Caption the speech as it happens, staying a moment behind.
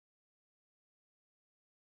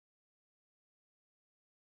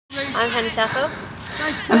I'm Hannah Southwell.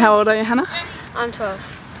 And how old are you, Hannah? I'm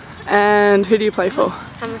 12. And who do you play for?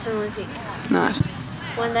 Hamilton Olympic. Nice.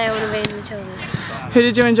 One day I want to be in Matildas. Who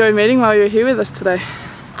did you enjoy meeting while you were here with us today?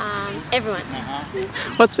 Everyone.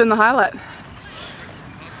 What's been the highlight?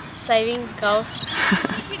 Saving goals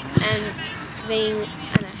and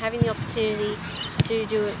having the opportunity to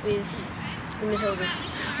do it with the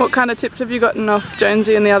Matildas. What kind of tips have you gotten off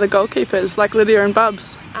Jonesy and the other goalkeepers, like Lydia and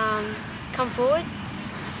Bubs? Come forward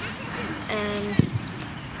and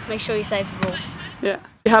make sure you save the ball. Yeah.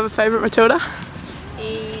 You have a favourite Matilda?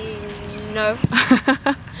 No.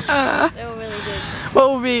 They were really good. What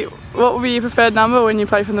will be your preferred number when you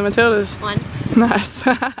play for the Matildas? 1. Nice.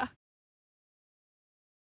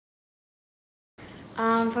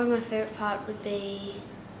 Probably my favourite part would be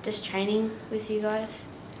just training with you guys.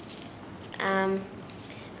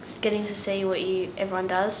 Getting to see what everyone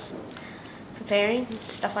does, preparing,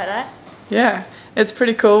 stuff like that. Yeah, it's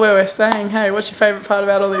pretty cool where we're staying. Hey, what's your favourite part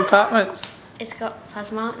about all the apartments? It's got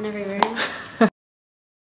plasma in every room.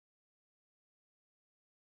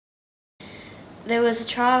 There was a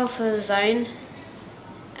trial for the zone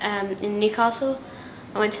in Newcastle.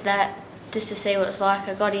 I went to that just to see what it's like.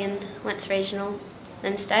 I got in, went to regional,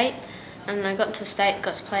 then state, and I got to state,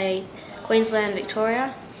 got to play Queensland,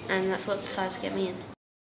 Victoria, and that's what decided to get me in.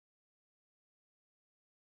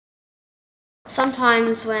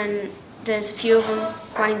 Sometimes when there's a few of them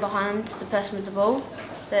running behind the person with the ball,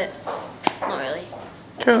 but not really.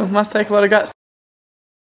 Cool, must take a lot of guts.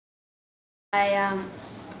 I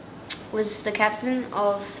was the captain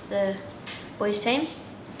of the boys team,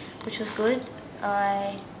 which was good.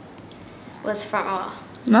 I was front rower.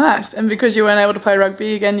 Nice, and because you weren't able to play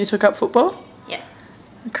rugby again, you took up football? Yeah.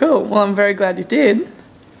 Cool, well I'm very glad you did.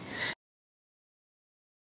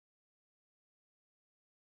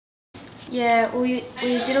 Yeah, we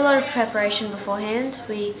did a lot of preparation beforehand.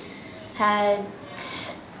 We had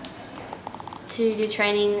to do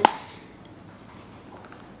training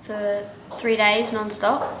for 3 days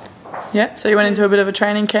non-stop. Yep, so you went into a bit of a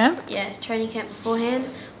training camp? Yeah, training camp beforehand.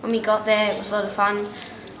 When we got there, it was a lot of fun.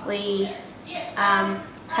 We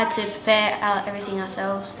had to prepare everything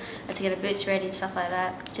ourselves. Had to get our boots ready and stuff like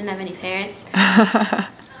that. Didn't have any parents.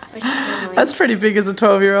 Which is really annoying. That's pretty big as a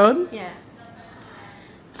 12-year-old. Yeah.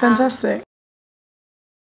 Fantastic.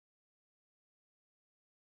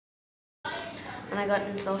 When I got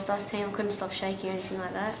into the All-Stars team, I couldn't stop shaking or anything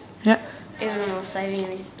like that. Yeah. Even when I was saving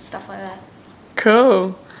and stuff like that.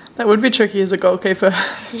 Cool. That would be tricky as a goalkeeper,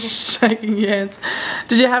 shaking your hands.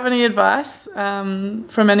 Did you have any advice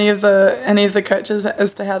from any of the coaches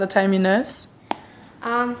as to how to tame your nerves?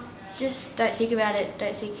 Just don't think about it.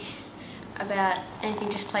 Don't think about anything.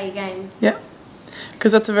 Just play your game. Yeah.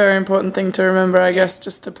 Because that's a very important thing to remember, I guess,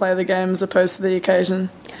 just to play the game as opposed to the occasion.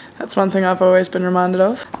 Yeah. That's one thing I've always been reminded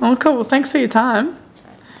of. Oh, cool. Well, thanks for your time.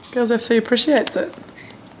 Sorry. GirlFC appreciates it.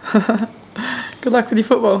 Good luck with your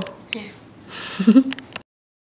football. Yeah.